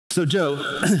So Joe,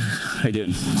 how you doing?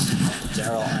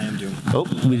 Darryl, I am doing. Oh,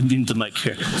 we need the mic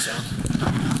here.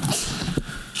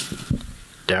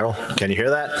 Darryl, can you hear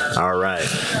that? All right.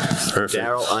 Perfect.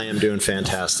 Darryl, I am doing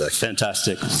fantastic.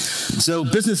 Fantastic. So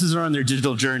businesses are on their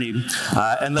digital journey,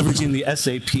 and leveraging the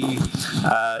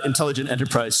SAP Intelligent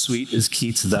Enterprise Suite is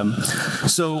key to them.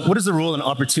 So what is the role and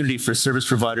opportunity for service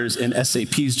providers in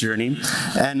SAP's journey,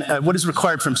 and what is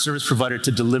required from service provider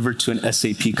to deliver to an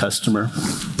SAP customer?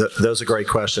 Those are great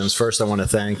questions. First, I want to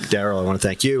thank Darryl. I want to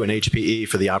thank you and HPE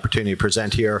for the opportunity to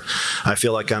present here. I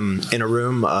feel like I'm in a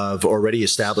room of already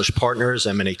established partners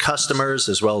and many customers,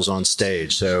 as well as on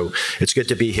stage. So it's good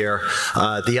to be here.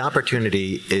 The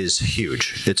opportunity is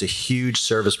huge. It's a huge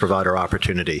service provider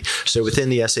opportunity. So within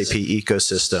the SAP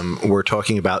ecosystem, we're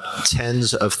talking about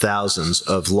tens of thousands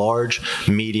of large,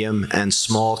 medium, and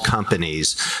small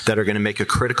companies that are going to make a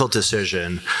critical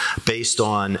decision based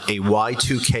on a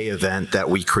Y2K event that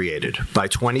we created. By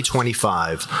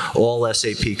 2025, all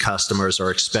SAP customers are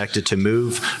expected to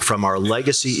move from our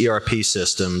legacy ERP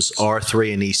systems,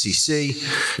 R3 and ECC,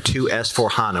 to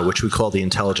S4HANA, which we call the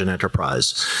Intelligent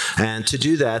Enterprise. And to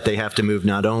do that, they have to move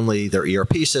not only their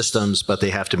ERP systems, but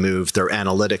they have to move their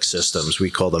analytics systems. We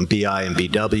call them BI and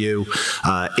BW.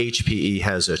 HPE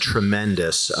has a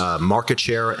tremendous market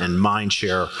share and mind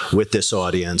share with this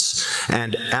audience.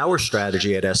 And our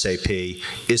strategy at SAP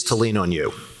is to lean on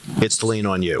you. It's to lean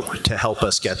on you to help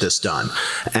us get this done.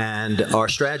 And our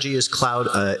strategy is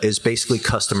is basically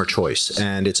customer choice.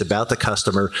 And it's about the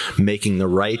customer making the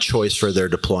right choice for their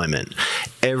deployment.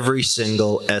 Every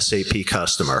single SAP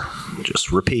customer,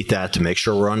 just repeat that to make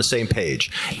sure we're on the same page.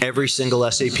 Every single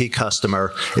SAP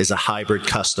customer is a hybrid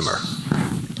customer.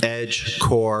 Edge,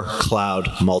 core, cloud,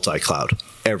 multi-cloud.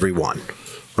 Every one.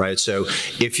 Right, so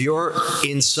if you're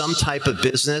in some type of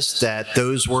business that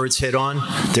those words hit on,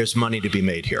 there's money to be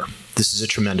made here. This is a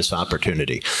tremendous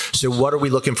opportunity. So what are we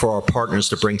looking for our partners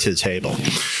to bring to the table?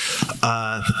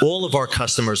 All of our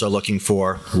customers are looking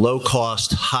for low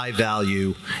cost, high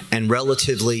value, and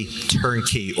relatively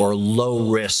turnkey or low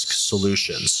risk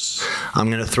solutions. I'm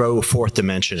going to throw a fourth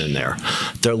dimension in there.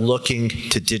 They're looking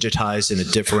to digitize in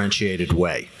a differentiated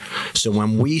way. So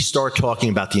when we start talking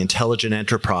about the intelligent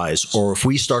enterprise, or if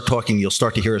we start talking, you'll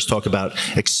start to hear us talk about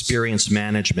experience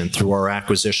management through our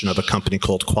acquisition of a company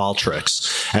called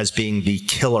Qualtrics as being the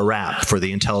killer app for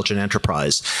the intelligent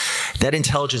enterprise. That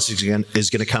intelligence is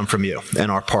going to come from you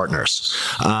and our partners.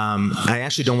 I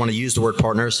actually don't want to use the word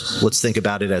partners. Let's think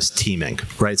about it as teaming,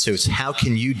 right? So it's how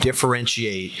can you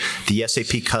differentiate the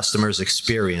SAP customer's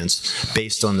experience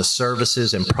based on the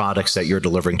services and products that you're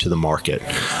delivering to the market.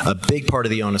 A big part of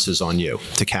the onus is on you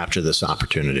to capture this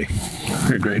opportunity.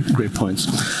 Very great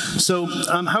points. So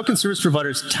how can service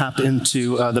providers tap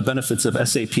into the benefits of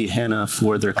SAP HANA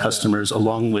for their customers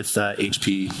along with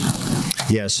HPE?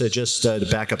 Yeah, so just to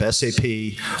back up,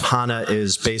 SAP HANA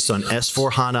is based on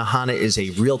S4HANA. HANA is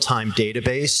a real-time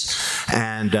database,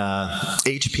 and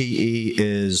HPE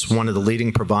is one of the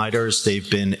leading providers. They've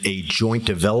been a joint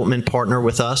development partner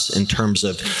with us in terms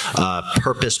of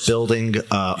purpose-building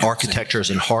architectures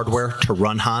and hardware to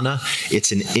run HANA.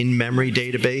 It's an in-memory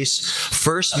database.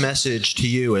 First message to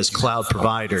you as cloud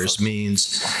providers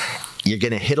means you're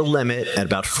going to hit a limit at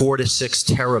about 4 to 6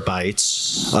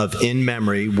 terabytes of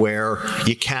in-memory where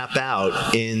you cap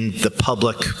out in the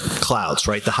public clouds,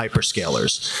 right, the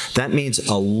hyperscalers. That means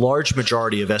a large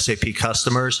majority of SAP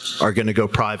customers are going to go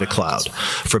private cloud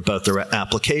for both their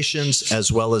applications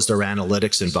as well as their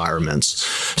analytics environments.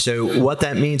 So what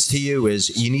that means to you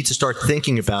is you need to start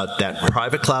thinking about that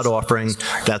private cloud offering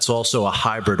that's also a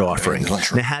hybrid offering.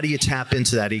 Now, how do you tap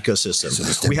into that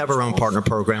ecosystem? We have our own partner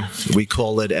program. We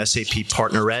call it SAP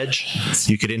Partner Edge.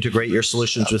 You could integrate your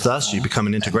solutions with us. You become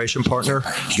an integration partner.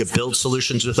 You could build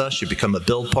solutions with us. You become a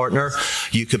build partner.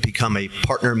 You could become a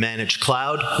partner managed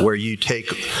cloud where you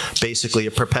take basically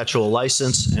a perpetual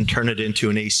license and turn it into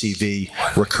an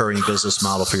ACV recurring business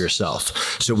model for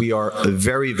yourself. So we are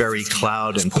very, very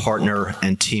cloud and partner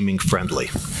and teaming friendly.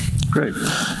 Great.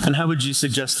 And how would you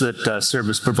suggest that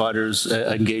service providers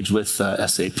engage with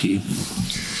SAP?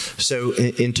 So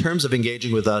in terms of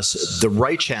engaging with us, the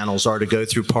right channels are to go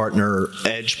through Partner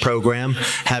Edge program.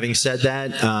 Having said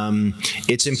that,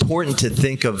 it's important to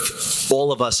think of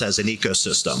all of us as an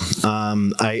ecosystem.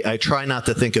 I try not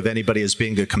to think of anybody as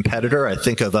being a competitor. I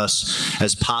think of us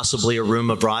as possibly a room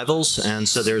of rivals. And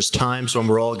so there's times when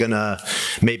we're all going to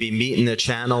maybe meet in the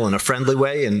channel in a friendly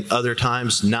way and other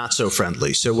times not so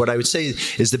friendly. So what I would say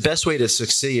is the best way to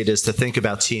succeed is to think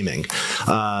about teaming.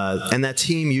 And that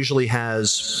team usually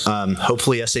has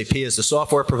hopefully SAP is the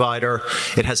software provider.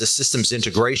 It has a systems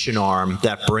integration arm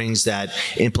that brings that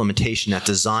implementation, that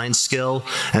design skill,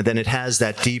 and then it has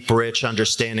that deep, rich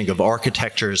understanding of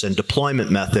architectures and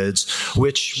deployment methods,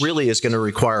 which really is going to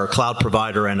require a cloud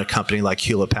provider and a company like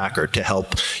Hewlett-Packard to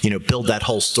help, build that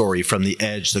whole story from the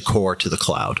edge, the core, to the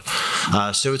cloud.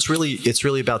 So it's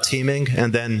really about teaming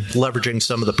and then leveraging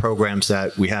some of the programs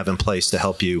that we have in place to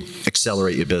help you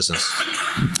accelerate your business.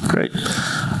 Great.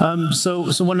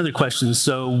 So one other question.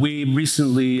 So we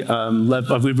recently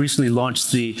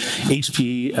launched the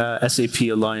HPE SAP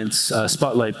Alliance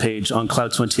Spotlight page on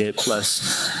Cloud28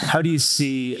 Plus. How do you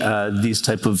see these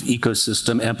type of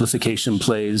ecosystem amplification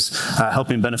plays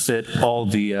helping benefit all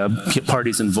the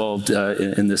parties involved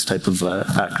in this type of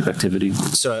activity?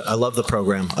 So I love the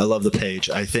program. I love the page.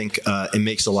 I think it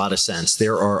makes a lot of sense.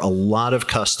 There are a lot of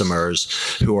customers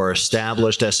who are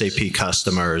established SAP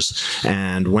customers,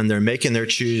 and when they're making their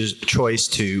choice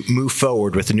to move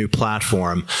forward with a new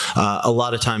platform, a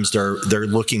lot of times they're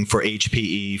looking for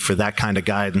HPE for that kind of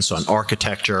guidance on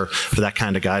architecture, for that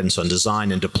kind of guidance on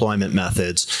design and deployment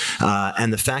methods.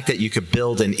 And the fact that you could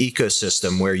build an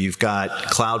ecosystem where you've got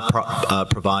cloud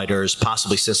providers,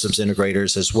 possibly systems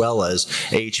integrators, as well as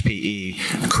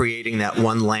HPE, creating that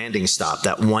one landing stop,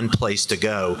 that one place to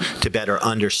go to better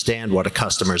understand what a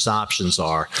customer's options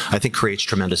are, I think creates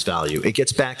tremendous value. It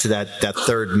gets back to that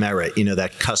third merit,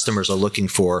 that customers are looking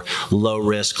for low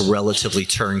risk, relatively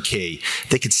turnkey.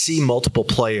 They could see multiple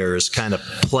players kind of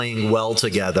playing well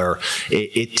together.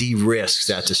 It de-risks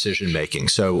that decision making.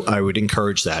 So I would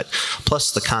encourage that.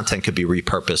 Plus the content could be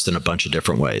repurposed in a bunch of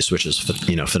different ways, which is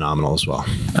phenomenal as well.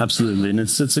 Absolutely, and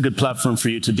it's a good platform for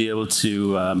you to be able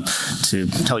to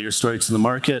tell your story to the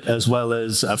market, as well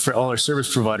as for all our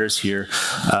service providers here.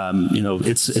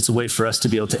 It's a way for us to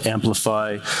be able to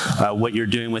amplify what you're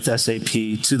doing with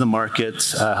SAP to the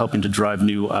market, helping to drive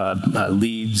new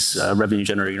leads, revenue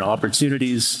generating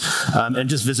opportunities, and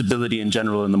just visibility in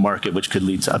general in the market, which could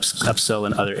lead to upsell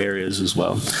in other areas as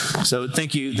well. So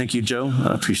thank you, Joe.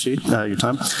 I appreciate your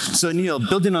time. So Neil,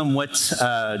 building on what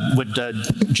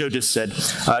Joe just said,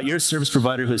 you're a service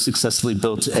provider who has successfully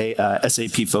built a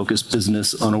SAP-focused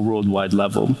business on a worldwide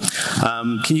level.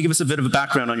 Can you give us a bit of a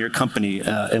background on your company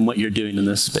and what you're doing in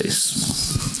this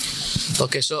space?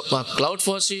 Okay, so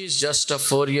Cloud4C is just a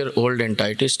 4-year-old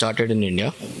entity started in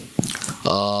India.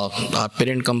 Our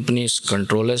parent company is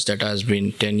Controllers, that has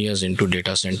been 10 years into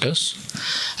data centers.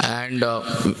 And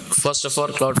first of all,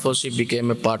 Cloud4C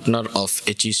became a partner of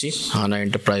HEC, HANA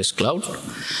Enterprise Cloud.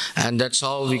 And that's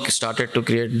how we started to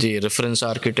create the reference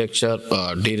architecture,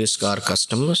 de-risk our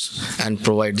customers, and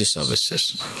provide the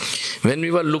services. When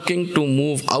we were looking to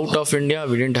move out of India,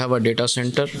 we didn't have a data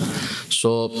center.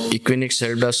 So Equinix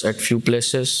helped us at few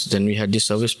places. Then we had the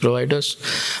service providers.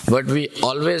 But we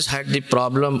always had the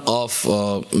problem of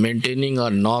maintaining a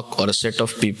NOC or a set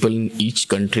of people in each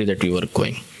country that we were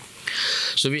going.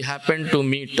 So we happened to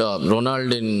meet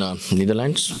Ronald in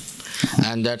Netherlands.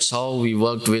 And that's how we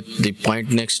worked with the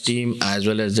Pointnext team as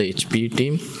well as the HPE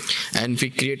team. And we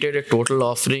created a total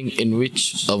offering in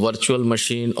which a virtual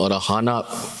machine or a HANA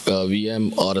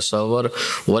VM or a server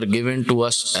were given to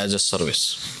us as a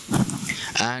service.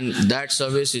 And that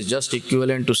service is just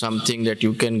equivalent to something that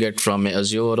you can get from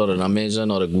Azure or an Amazon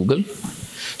or a Google.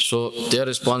 So their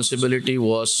responsibility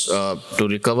was to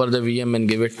recover the VM and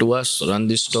give it to us, run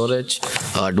the storage,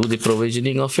 do the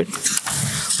provisioning of it.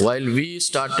 While we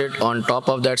started on top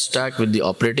of that stack with the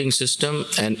operating system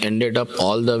and ended up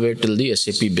all the way till the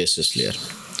SAP basis layer.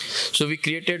 So we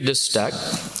created this stack,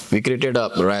 we created a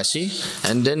RASI,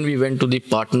 and then we went to the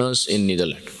partners in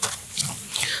Netherlands.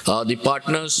 The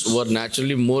partners were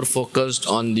naturally more focused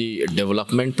on the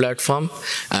development platform,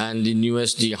 and the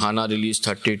newest, the HANA Release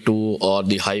 32 or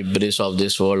the Hybris of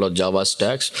this world or Java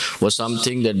stacks was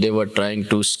something that they were trying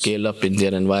to scale up in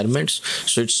their environments,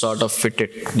 so it sort of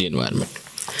fitted the environment.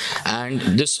 And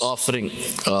this offering,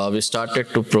 we started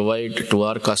to provide to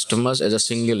our customers as a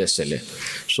single SLA.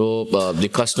 So the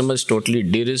customer is totally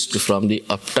de-risked from the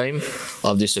uptime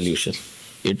of the solution.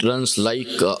 It runs like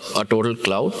a total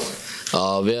cloud,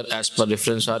 where as per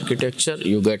reference architecture,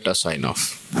 you get a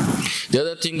sign-off. The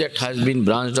other thing that has been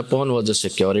branched upon was the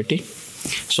security.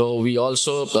 So we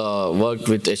also worked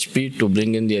with HP to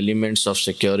bring in the elements of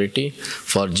security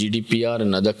for GDPR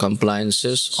and other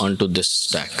compliances onto this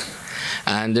stack.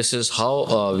 And this is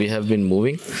how we have been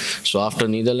moving. So after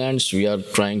Netherlands, we are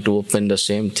trying to open the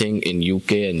same thing in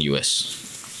UK and US.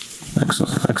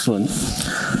 Excellent, excellent.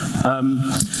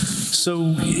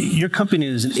 So your company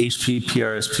is an HP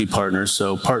PRSP partner,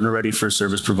 so partner ready for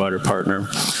service provider partner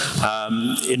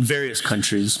in various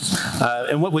countries.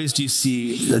 In what ways do you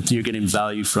see that you're getting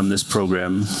value from this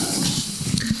program?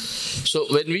 So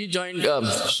when we joined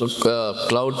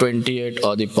Cloud28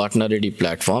 or the partner ready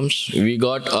platforms, we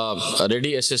got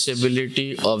ready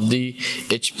accessibility of the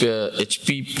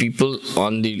HP people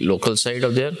on the local side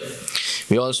of there.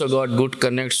 We also got good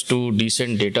connects to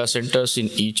decent data centers in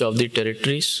each of the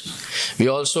territories. We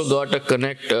also got a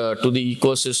connect to the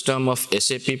ecosystem of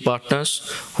SAP partners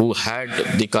who had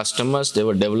the customers, they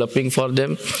were developing for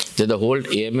them. They had the whole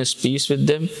AMS piece with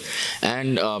them.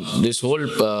 And this whole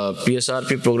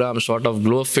PSRP program sort of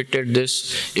glow fitted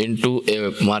this into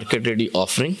a market ready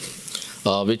offering,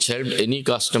 which helped any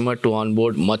customer to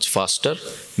onboard much faster,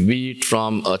 be it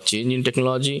from a change in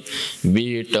technology,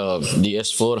 be it the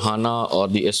S/4HANA or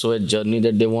the SOH journey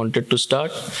that they wanted to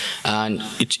start. And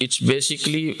it's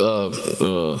basically,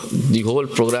 the whole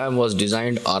program was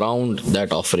designed around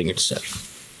that offering itself.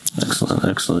 Excellent,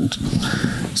 excellent.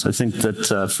 So I think that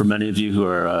for many of you who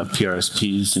are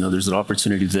PRSPs, there's an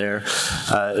opportunity there,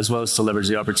 as well as to leverage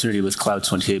the opportunity with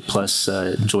Cloud28 Plus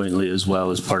jointly as well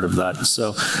as part of that.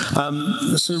 So,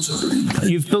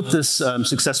 you've built this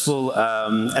successful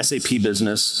SAP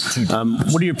business.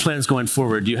 What are your plans going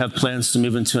forward? Do you have plans to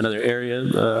move into another area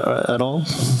at all?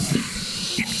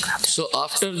 So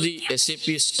after the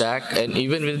SAP stack, and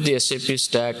even with the SAP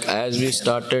stack, as we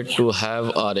started to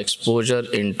have our exposure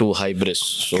into Hybris,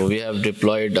 so we have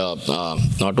deployed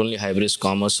not only Hybris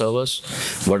commerce servers,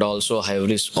 but also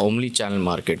Hybris omni-channel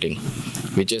marketing,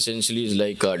 which essentially is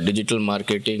like digital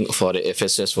marketing for a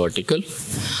FSS vertical.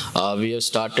 We have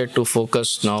started to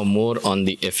focus now more on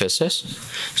the FSS.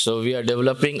 So we are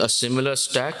developing a similar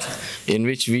stack in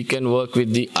which we can work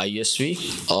with the ISV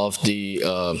of the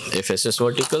FSS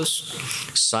verticals,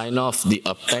 sign off the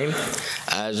uptime,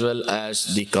 as well as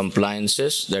the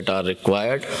compliances that are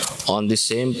required on the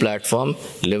same platform,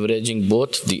 leveraging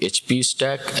both the HP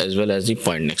stack as well as the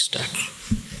Pointnext stack.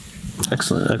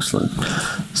 Excellent, excellent.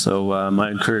 So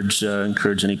I encourage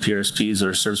any PRSPs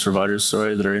or service providers,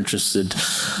 that are interested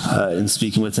in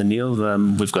speaking with Anil.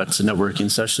 We've got a networking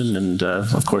session, and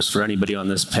of course, for anybody on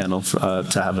this panel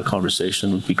to have a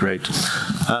conversation would be great.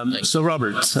 So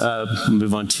Robert,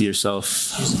 move on to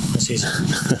yourself.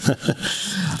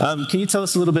 Can you tell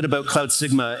us a little bit about Cloud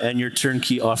Sigma and your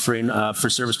turnkey offering for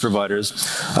service providers?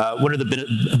 What are the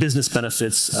business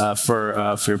benefits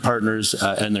for your partners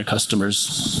and their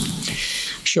customers?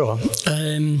 Sure.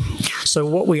 So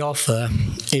what we offer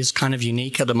is kind of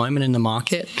unique at the moment in the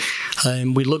market.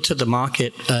 We looked at the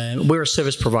market. We're a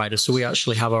service provider, so we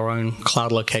actually have our own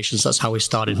cloud locations. That's how we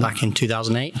started back in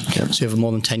 2008. Yep. So we have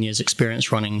more than 10 years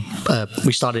experience running.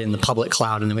 We started in the public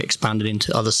cloud, and then we expanded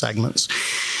into other segments.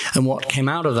 And what came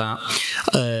out of that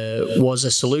was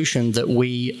a solution that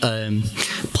we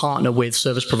partner with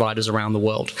service providers around the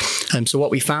world. So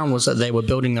what we found was that they were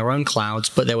building their own clouds,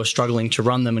 but they were struggling to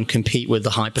run them and compete with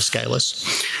the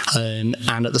hyperscalers.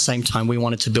 And at the same time, we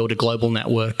wanted to build a global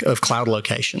network of cloud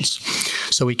locations.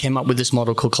 So we came up with this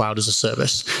model called Cloud as a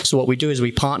Service. So what we do is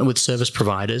we partner with service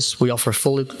providers. We offer a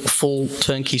full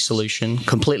turnkey solution,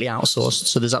 completely outsourced,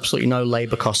 so there's absolutely no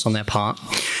labor costs on their part.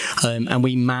 And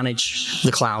we manage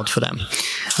the cloud for them.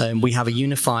 We have a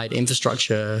unified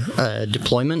infrastructure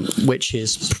deployment, which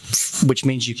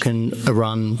means you can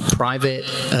run private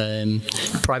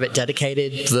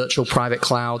dedicated, virtual private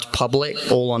cloud, public,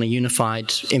 all on a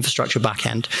unified infrastructure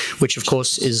backend, which of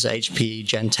course is HP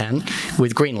Gen 10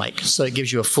 with GreenLake. So it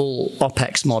gives you a full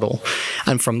OpEx model.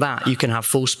 And from that, you can have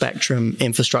full spectrum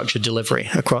infrastructure delivery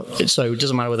across. So it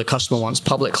doesn't matter whether the customer wants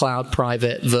public cloud,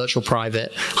 private, virtual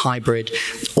private, hybrid,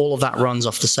 all of that runs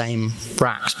off the same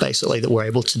racks basically that we're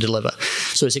able to deliver.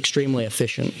 So it's extremely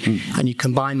efficient. And you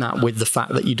combine that with the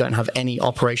fact that you don't have any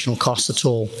operational costs at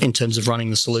all in terms of running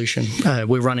the solution.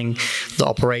 We're running the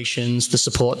operations, the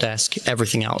support desk,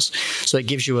 everything else. So it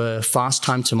gives you a fast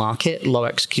time to market, low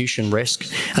execution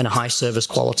risk, and a high service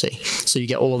quality. So you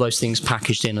get all of those things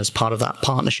packaged in as part of that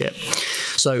partnership.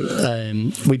 So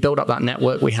we build up that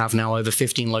network. We have now over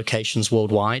 15 locations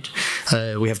worldwide.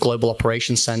 We have global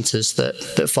operations centers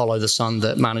that follow the sun,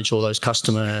 that manage all those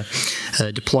customer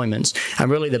deployments. And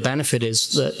really the benefit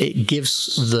is that it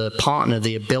gives the partner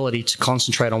the ability ability to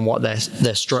concentrate on what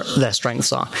their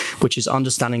strengths are, which is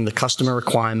understanding the customer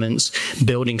requirements,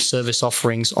 building service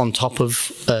offerings on top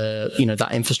of that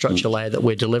infrastructure layer that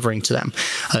we're delivering to them.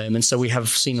 And so we have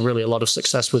seen really a lot of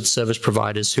success with service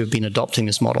providers who have been adopting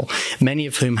this model, many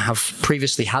of whom have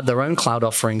previously had their own cloud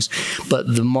offerings,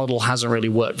 but the model hasn't really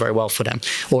worked very well for them,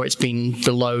 or it's been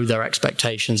below their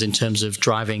expectations in terms of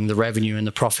driving the revenue and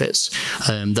the profits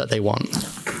that they want.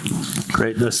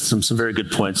 Great. There's some very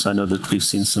good points. I know that we've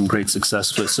seen some great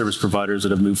success with service providers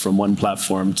that have moved from one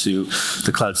platform to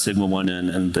the Cloud Sigma one,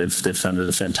 and they've found it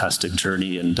a fantastic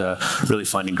journey and really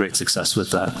finding great success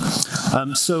with that.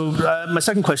 So my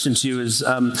second question to you is,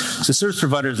 so service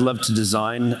providers love to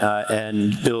design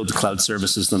and build cloud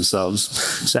services themselves.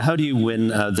 So how do you win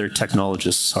their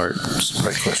technologists' heart?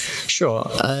 Great question. Sure.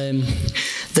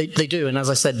 They do, and as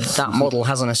I said, that model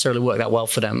hasn't necessarily worked that well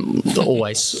for them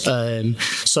always.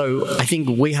 So I think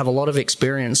we have a lot of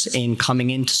experience in coming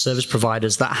into service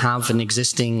providers that have an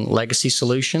existing legacy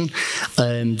solution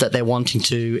that they're wanting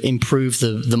to improve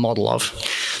the model of.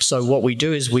 So what we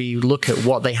do is we look at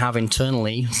what they have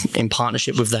internally in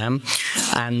partnership with them,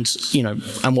 and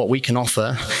what we can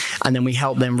offer, and then we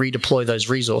help them redeploy those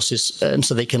resources, and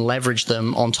so they can leverage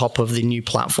them on top of the new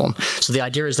platform. So the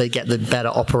idea is they get the better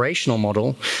operational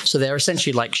model. So they're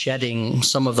essentially like shedding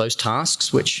some of those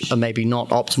tasks which are maybe not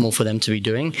optimal for them to be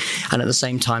doing, and at the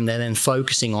same time they're then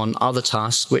focusing on other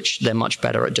tasks which they're much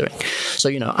better at doing.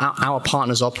 So our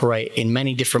partners operate in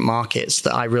many different markets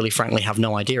that I really frankly have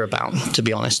no idea about, to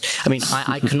be honest. I mean,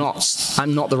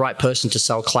 I'm not the right person to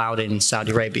sell cloud in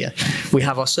Saudi Arabia. We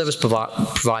have our service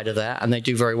provider there, and they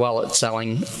do very well at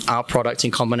selling our product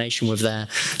in combination with their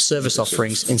service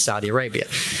offerings in Saudi Arabia.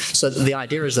 So the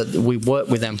idea is that we work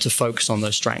with them to focus on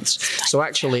those strengths. So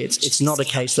actually, it's not a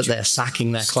case that they're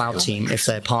sacking their cloud team if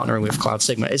they're partnering with Cloud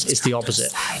Sigma. It's the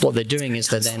opposite. What they're doing is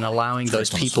they're then allowing those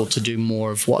people to do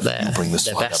more of what they're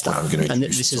best at. And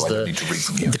this is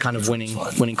the kind of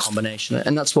winning combination.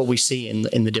 And that's what we see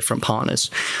in the different partners.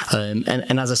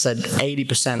 And as I said,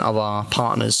 80% of our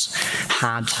partners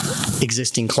had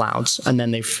existing clouds, and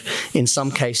then they've, in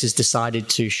some cases, decided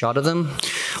to shutter them,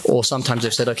 or sometimes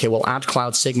they've said, okay, we'll add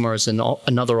Cloud Sigma as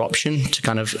another option to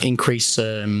kind of increase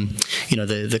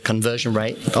the conversion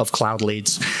rate of cloud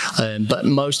leads. But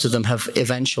most of them have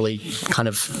eventually kind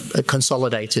of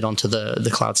consolidated onto the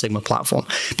Cloud Sigma platform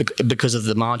because of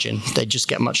the margin. They just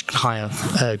get much higher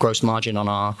gross margin on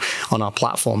our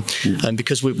platform. And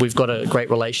because we've got a great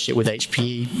relationship with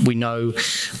HPE, we know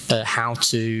how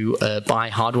to buy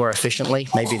hardware efficiently.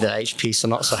 Maybe the HPs are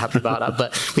not so happy about that,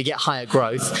 but we get higher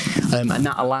growth, and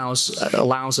that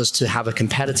allows us to have a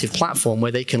competitive platform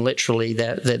where they can literally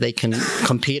they can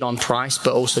compete on price,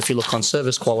 but also if you look on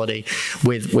service quality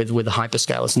with the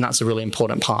hyperscalers, and that's a really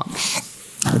important part.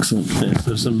 Excellent.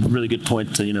 There's some really good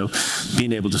point to,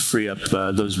 being able to free up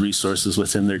those resources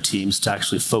within their teams to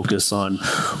actually focus on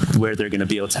where they're going to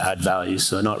be able to add value.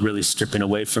 So not really stripping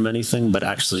away from anything, but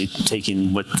actually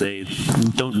taking what they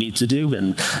don't need to do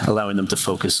and allowing them to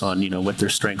focus on, what their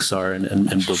strengths are and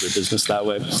build their business that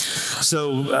way.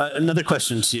 So another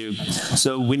question to you.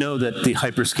 So we know that the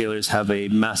hyperscalers have a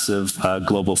massive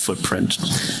global footprint.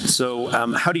 So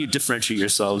how do you differentiate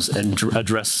yourselves and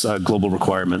address global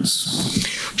requirements?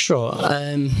 Sure.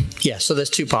 So there's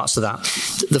two parts to that.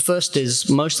 The first is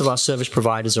most of our service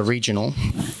providers are regional.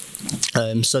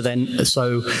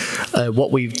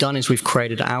 What we've done is we've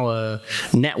created our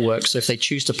network. So if they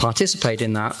choose to participate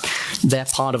in that, they're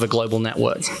part of a global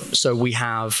network. So we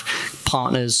have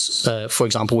partners, for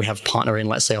example, we have a partner in,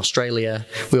 let's say, Australia.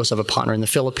 We also have a partner in the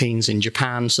Philippines, in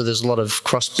Japan. So there's a lot of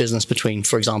cross-business between,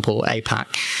 for example, APAC.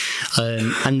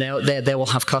 And they will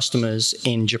have customers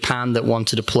in Japan that want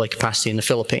to deploy capacity in the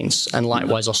Philippines, and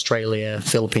likewise Australia,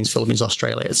 Philippines,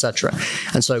 Australia, etc.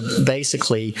 And so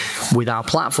basically, with our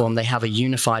platform, they have a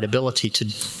unified ability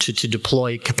to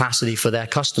deploy capacity for their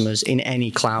customers in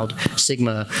any Cloud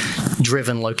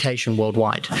Sigma-driven location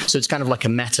worldwide. So it's kind of like a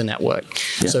meta network.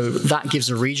 Yeah. So that gives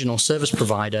a regional service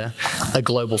provider a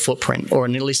global footprint, or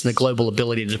at least a global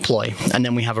ability to deploy. And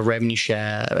then we have a revenue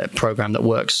share program that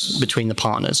works between the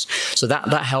partners. So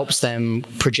that helps them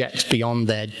project beyond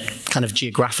their kind of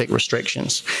geographic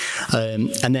restrictions.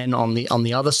 And then on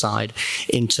the other side,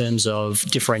 in terms of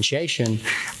differentiation,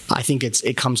 I think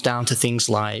it comes down to to things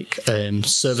like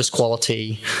service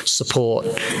quality, support,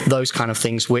 those kind of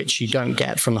things which you don't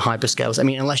get from the hyperscalers. I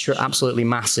mean, unless you're absolutely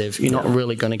massive, you're not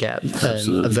really going to get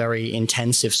a very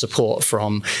intensive support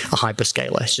from a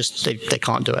hyperscaler. It's just they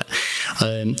can't do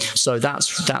it. So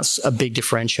that's a big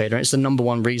differentiator. It's the number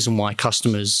one reason why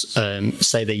customers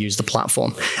say they use the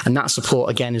platform. And that support,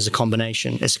 again, is a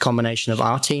combination. It's a combination of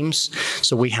our teams.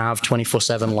 So we have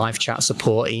 24/7 live chat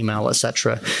support, email,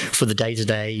 etc., for the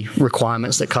day-to-day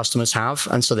requirements that customers have.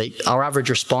 And so our average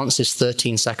response is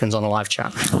 13 seconds on a live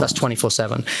chat. That's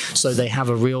 24/7. So they have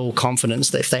a real confidence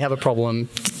that if they have a problem,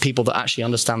 people that actually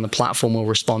understand the platform will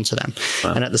respond to them.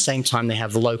 Wow. And at the same time, they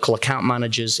have the local account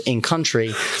managers in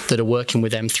country that are working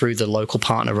with them through the local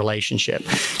partner relationship.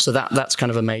 So that's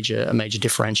kind of a major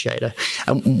differentiator.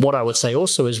 And what I would say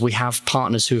also is we have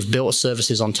partners who have built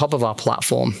services on top of our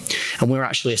platform, and we're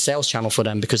actually a sales channel for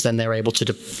them, because then they're able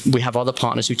to, we have other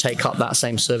partners who take up that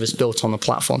same service built on the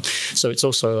platform. So it's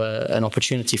also an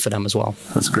opportunity for them as well.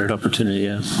 That's a great opportunity,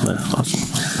 yeah.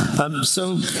 Awesome.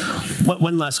 So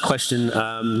one last question.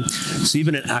 So you've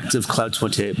been an active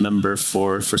Cloud28 member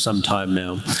for some time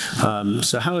now.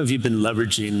 So how have you been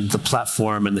leveraging the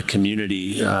platform and the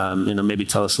community? Maybe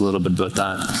tell us a little bit about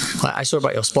that. Well, I saw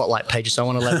about your Spotlight page, so I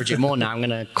want to leverage it more now. I'm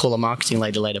going to call a marketing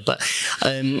lady later. But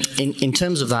in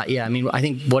terms of that, yeah, I mean, I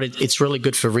think it's really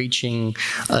good for reaching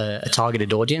a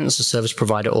targeted audience, a service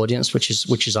provider audience,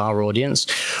 which is our audience.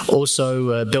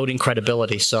 Also, building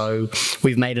credibility. So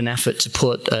we've made an effort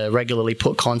to regularly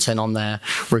put content on there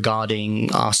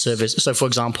regarding our service. So, for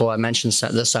example, I mentioned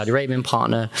the Saudi Arabian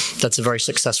partner. That's a very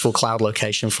successful cloud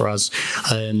location for us.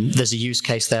 There's a use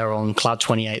case there on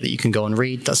Cloud28 that you can go and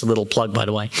read. That's a little plug, by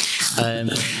the way.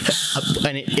 And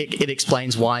it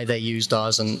explains why they used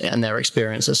us and their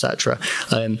experience, etc.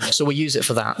 So we use it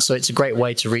for that. So it's a great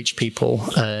way to reach people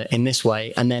in this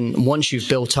way. And then once you've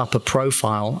built up a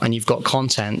profile and you've got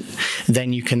content,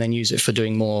 then you can then use it for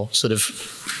doing more sort of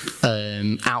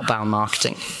outbound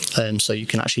marketing. So you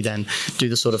can actually then do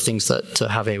the sort of things that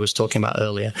Javier was talking about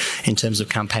earlier in terms of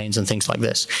campaigns and things like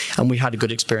this. And we had a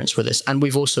good experience with this. And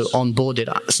we've also onboarded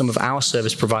some of our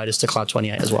service providers to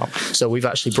Cloud28 as well. So we've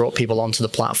actually brought people onto the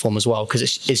platform as well, because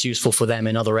it's useful for them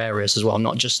in other areas as well,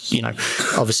 not just,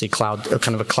 obviously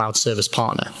kind of a cloud service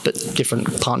partner, but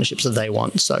different partnerships that they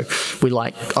want. So we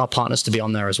like our partners to be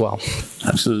on there as well.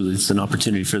 Absolutely. It's an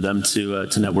opportunity for them to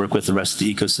network with the rest of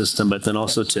the ecosystem, but then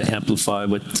also to amplify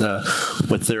what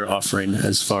they're offering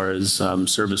as far as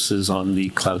services on the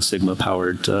Cloud Sigma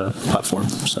powered platform.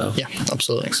 So yeah,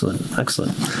 absolutely. Excellent.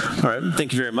 All right.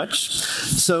 Thank you very much.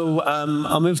 So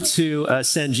I'll move to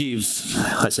Sanjeev.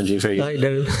 Hi, Sanjeev. How are you? Hi,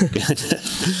 Darryl.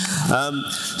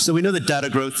 So we know that data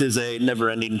growth is a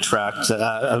never-ending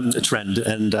trend,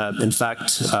 and in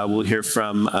fact, we'll hear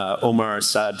from Omar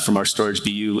Assad from our storage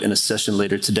BU in a session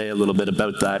later today a little bit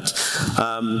about that.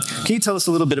 Can you tell us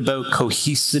a little bit about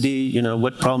Cohesity?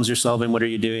 What problems you're solving, what are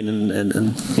you doing, and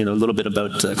a little bit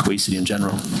about Cohesity in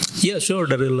general? Yeah, sure,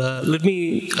 Darryl. Let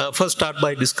me first start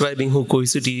by describing who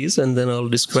Cohesity is, and then I'll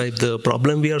describe the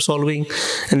problem we are solving,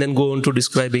 and then go on to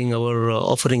describing our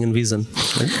offering and vision.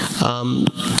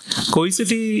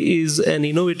 Cohesity is an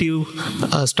innovative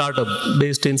startup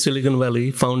based in Silicon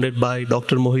Valley, founded by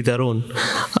Dr. Mohit Aron,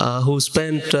 who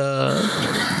spent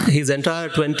his entire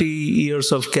 20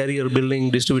 years of career building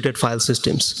distributed file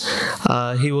systems.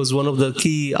 He was one of the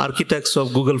key architects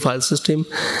of Google File System,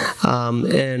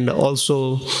 and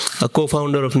also a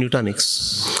co-founder of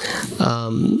Nutanix.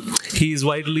 He is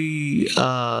widely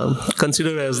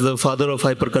considered as the father of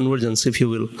hyperconvergence, if you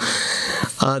will.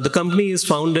 The company is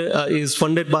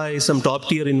funded by some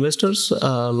top-tier investors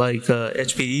like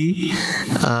HPE,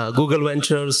 Google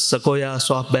Ventures, Sequoia,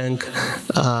 SoftBank,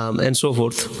 and so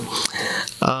forth.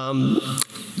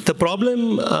 The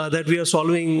problem that we are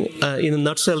solving in a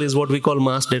nutshell is what we call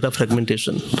mass data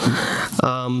fragmentation.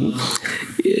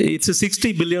 It's a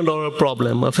 $60 billion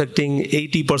problem affecting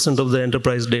 80% of the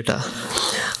enterprise data.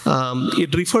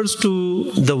 It refers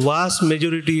to the vast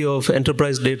majority of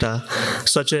enterprise data,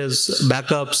 such as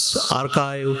backups,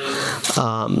 archive,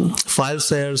 file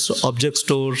shares, object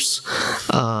stores,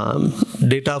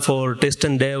 data for test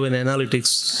and dev and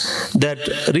analytics, that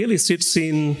really sits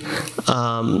in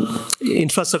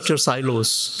infrastructure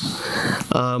silos,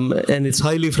 and it's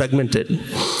highly fragmented.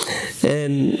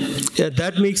 And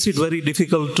that makes it very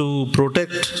difficult to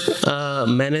protect,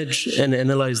 manage, and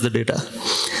analyze the data.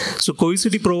 So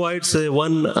Cohesity provides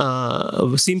one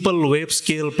simple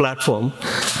web-scale platform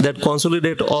that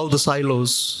consolidates all the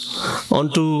silos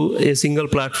onto a single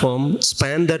platform,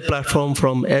 span that platform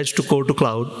from edge to core to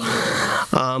cloud,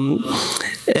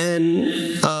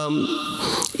 and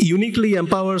uniquely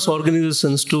empowers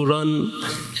organizations to run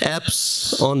apps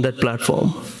on that platform,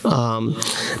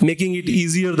 making it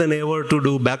easier than ever to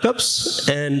do backups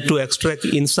and to extract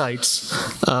insights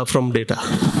from data.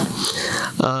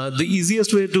 The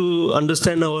easiest way to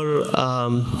understand our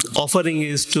offering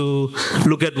is to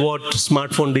look at what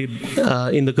smartphone did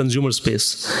in the consumer space.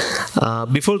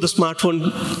 Before the smartphone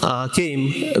came,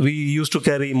 we used to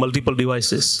carry multiple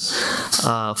devices,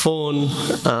 phone,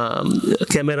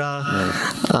 camera,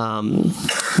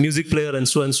 music player, and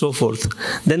so on and so forth.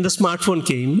 Then the smartphone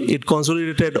came, it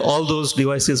consolidated all those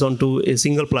devices onto a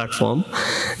single platform,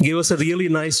 gave us a really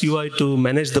nice UI to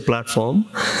manage the platform,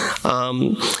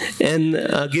 and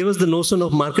gave us the notion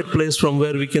of marketplace from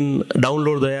where we can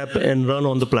download the app and run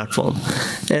on the platform,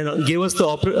 and gave us the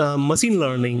machine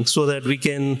learning so that we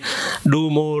can do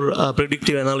more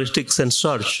predictive analytics and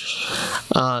search.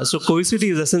 So Cohesity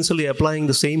is essentially applying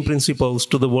the same principles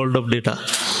to the world of data.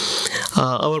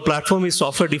 Our platform is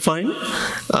software defined.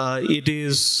 It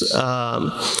is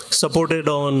supported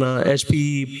on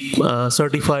HPE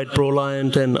certified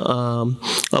ProLiant and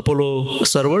Apollo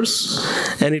servers,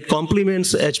 and it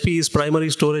complements HPE's primary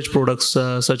storage products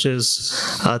such as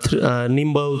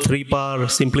Nimble, 3PAR,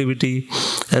 SimpliVity,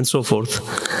 and so forth.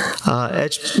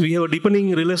 We have a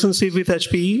deepening relationship with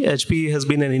HPE. HPE has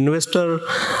been an investor,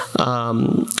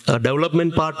 a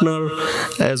development partner,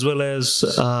 as well as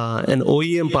an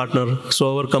OEM partner.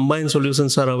 So our combined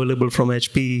solutions are available from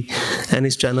HPE and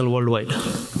its channel worldwide.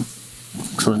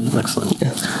 Excellent, excellent.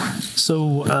 Yeah.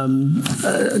 So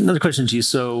another question to you.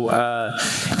 So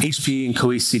HPE and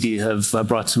Cohesity have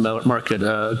brought to market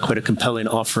quite a compelling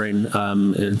offering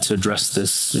to address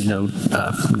this,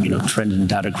 trend in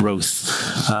data growth.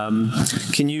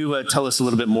 Can you tell us a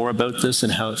little bit more about this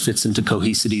and how it fits into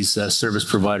Cohesity's service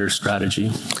provider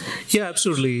strategy? Yeah,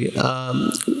 absolutely.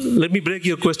 Let me break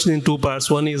your question in two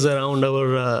parts. One is around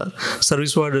our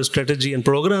service provider strategy and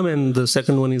program, and the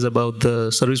second one is about the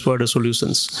service provider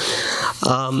solutions.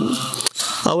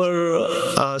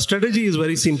 Our strategy is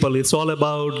very simple. It's all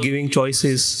about giving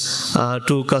choices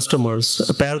to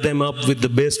customers, pair them up with the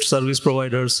best service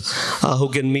providers who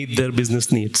can meet their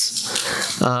business needs.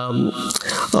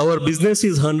 Our business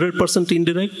is 100%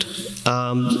 indirect,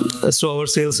 so our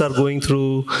sales are going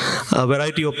through a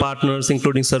variety of partners,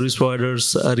 including service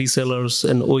providers, resellers,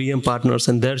 and OEM partners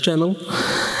and their channel.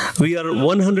 We are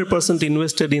 100%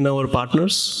 invested in our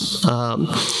partners.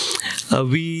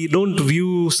 We don't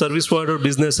view service provider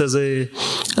business as a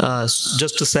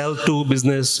just a sell to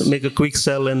business, make a quick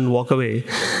sell and walk away.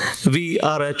 We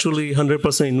are actually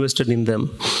 100% invested in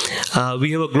them.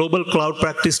 We have a global cloud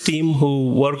practice team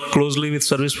who work closely with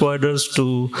service providers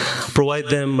to provide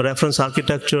them reference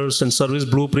architectures and service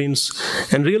blueprints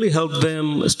and really help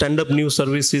them stand up new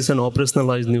services and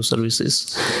operationalize new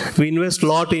services. We invest a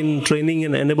lot in training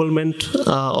and enablement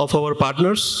of our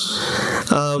partners,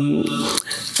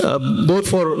 both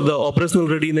for the operational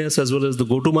readiness as well as the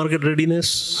go-to-market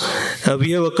readiness.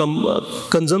 We have a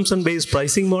consumption-based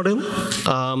pricing model.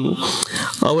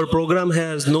 Our program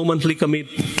has no monthly commit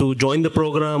to join the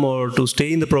program or to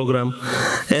stay in the program.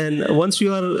 And once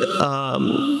you are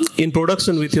in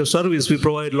production with your service, we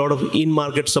provide a lot of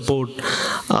in-market support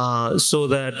so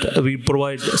that we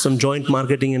provide some joint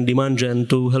marketing and demand gen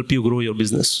to help you grow your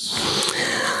business.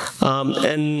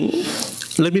 And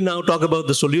let me now talk about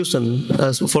the solution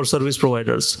for service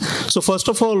providers. So first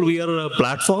of all, we are a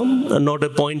platform, not a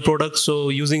point product. So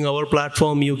using our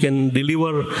platform, you can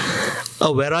deliver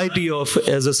a variety of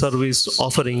as-a-service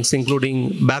offerings,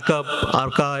 including backup,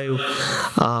 archive,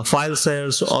 file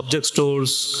shares, object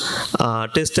stores,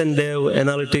 test and dev,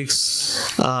 analytics,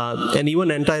 and even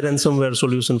anti-ransomware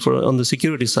solution on the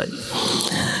security side.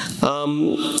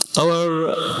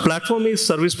 Our platform is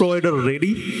service provider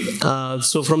ready.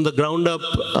 So from the ground up,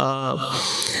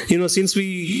 since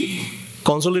we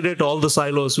consolidate all the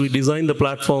silos, we design the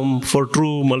platform for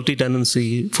true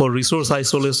multi-tenancy, for resource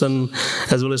isolation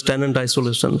as well as tenant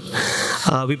isolation.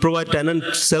 We provide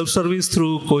tenant self-service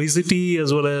through Cohesity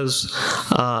as well as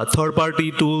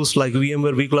third-party tools like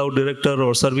VMware vCloud Director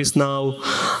or ServiceNow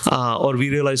or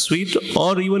vRealize Suite,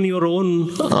 or even your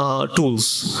own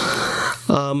tools.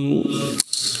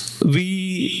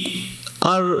 We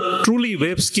are truly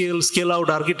web-scale, scale-out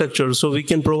architecture, so we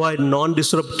can provide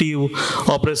non-disruptive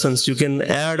operations. You can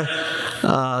add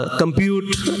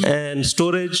compute and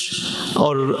storage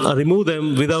or remove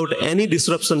them without any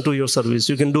disruption to your service.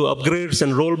 You can do upgrades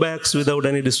and rollbacks without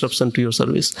any disruption to your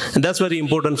service. And that's very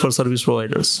important for service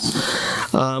providers.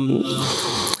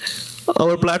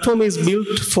 Our platform is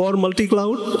built for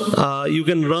multi-cloud. You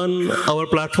can run our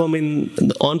platform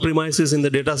on-premises in the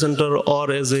data center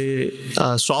or as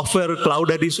a software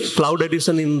cloud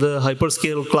edition in the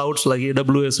hyperscale clouds like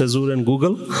AWS, Azure, and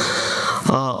Google,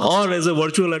 or as a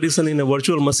virtual edition in a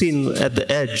virtual machine at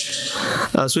the edge.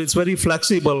 So it's very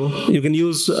flexible. You can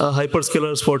use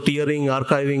hyperscalers for tiering,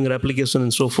 archiving, replication,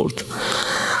 and so forth.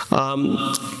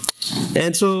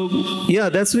 And so, yeah,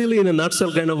 that's really in a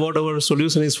nutshell kind of what our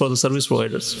solution is for the service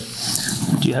providers.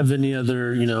 Do you have any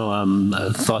other,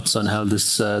 thoughts on how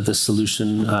this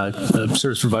solution,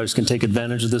 service providers can take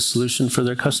advantage of this solution for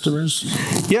their customers?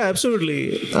 Yeah,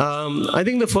 absolutely. I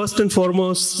think the first and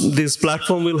foremost, this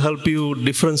platform will help you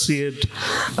differentiate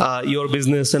your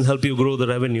business and help you grow the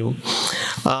revenue.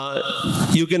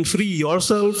 You can free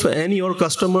yourself and your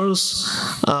customers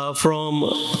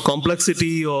from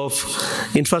complexity of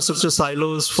infrastructure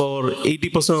silos for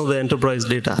 80% of the enterprise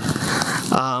data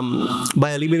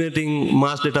by eliminating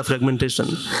mass data fragmentation.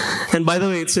 And by the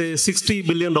way, it's a $60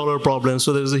 billion problem,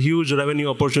 so there's a huge revenue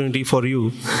opportunity for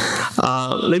you.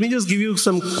 Let me just give you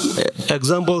some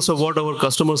examples of what our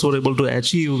customers were able to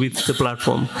achieve with the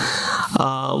platform.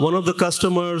 One of the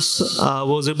customers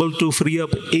was able to free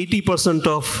up 80%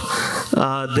 of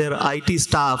their IT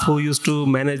staff who used to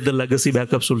manage the legacy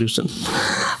backup solution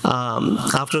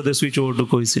after they switch over to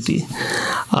Cohesity.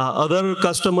 Other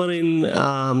customer in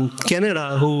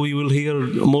Canada, who you will hear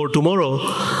more tomorrow,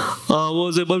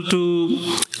 was able to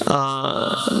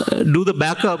do the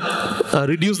backup,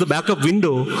 reduce the backup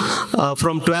window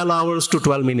from 12 hours to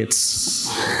 12 minutes.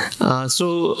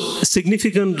 So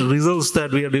significant results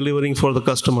that we are delivering for the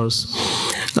customers.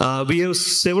 We have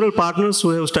several partners who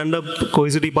have stand-up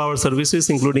Cohesity Power services,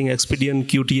 including Expedient,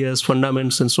 QTS,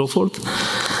 Fundaments, and so forth.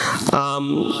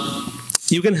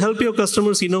 You can help your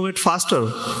customers innovate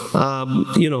faster,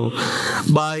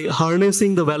 by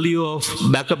harnessing the value of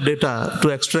backup data to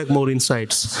extract more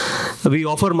insights. We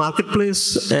offer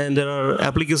marketplace, and there are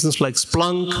applications like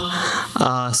Splunk,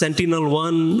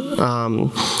 Sentinel-1,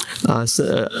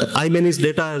 iManage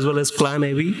Data, as well as Klein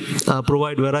AV,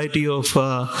 provide variety of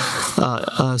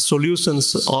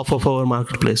solutions off of our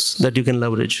marketplace that you can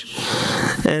leverage.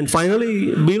 And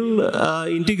finally, build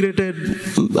integrated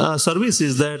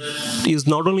services that is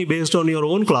not only based on your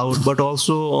own cloud, but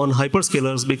also on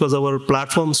hyperscalers, because our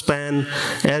platform span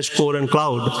edge, core, and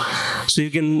cloud. So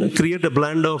you can create a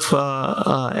blend of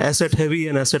asset-heavy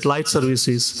and asset-light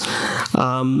services.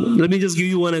 Let me just give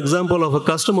you one example of a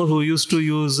customer who used to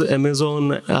use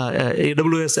Amazon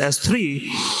AWS S3,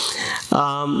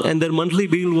 and their monthly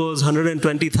bill was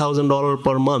 $120,000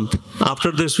 per month.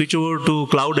 After they switch over to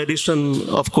Cloud Edition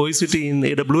of Cohesity in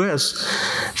AWS,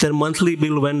 their monthly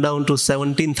bill went down to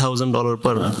 $17,000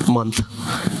 per month.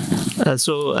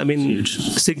 So, I mean,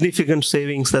 significant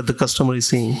savings that the customer is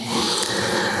seeing.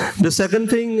 The second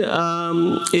thing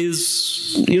is,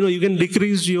 you can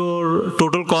decrease your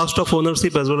total cost of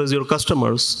ownership as well as your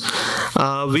customers.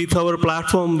 With our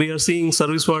platform, we are seeing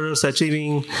service providers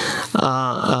achieving,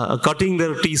 cutting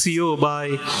their TCO by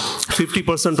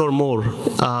 50% or more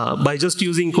by just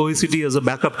using Cohesity as a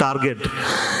backup target.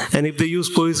 And if they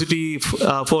use Cohesity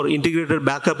for integrated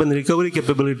backup and recovery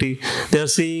capability, they are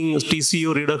seeing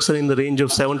TCO reduction in the range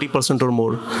of 70% or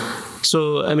more.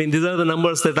 So, I mean, these are the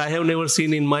numbers that I have never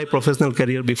seen in my professional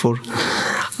career before.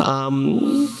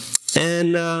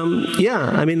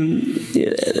 Yeah, I mean,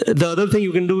 the other thing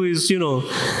you can do is,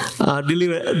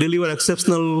 deliver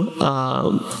exceptional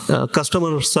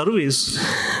customer service.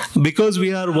 Because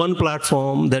we are one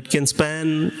platform that can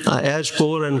span edge,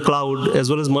 core, and cloud, as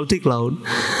well as multi-cloud,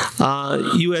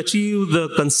 you achieve the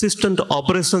consistent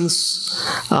operations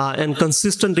and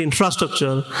consistent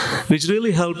infrastructure, which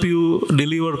really help you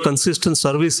deliver consistent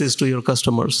services to your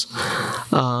customers.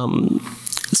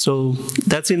 So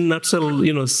that's in a nutshell,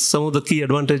 some of the key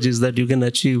advantages that you can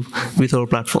achieve with our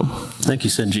platform. Thank you,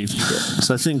 Sanjeev.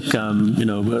 So I think,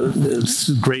 it's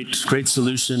a great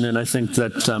solution, and I think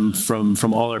that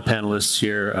from all our panelists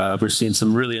here, we're seeing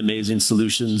some really amazing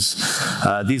solutions.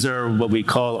 These are what we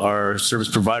call our service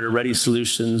provider-ready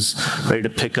solutions, ready to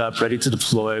pick up, ready to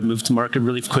deploy, move to market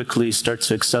really quickly, start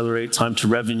to accelerate time to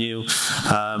revenue,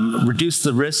 reduce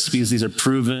the risk because these are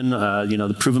proven,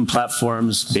 the proven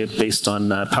platforms based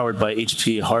on powered by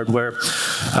HP hardware.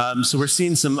 So we're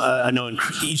seeing some, I know in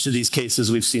each of these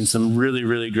cases we've seen some really,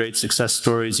 really great success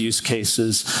stories, use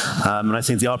cases, and I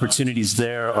think the opportunities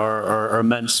there are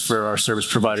immense for our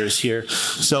service providers here.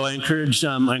 So I encourage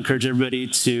everybody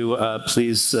to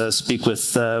please speak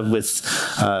with our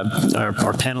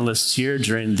panelists here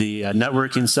during the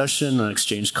networking session,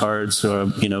 exchange cards,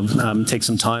 or take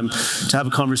some time to have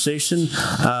a conversation.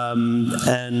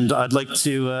 And I'd like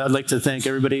to thank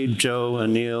everybody, Joe,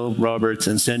 Anil, Robert,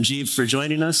 and Sanjeev for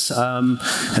joining us,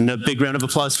 and a big round of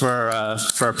applause for our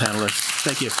panelists.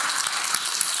 Thank you.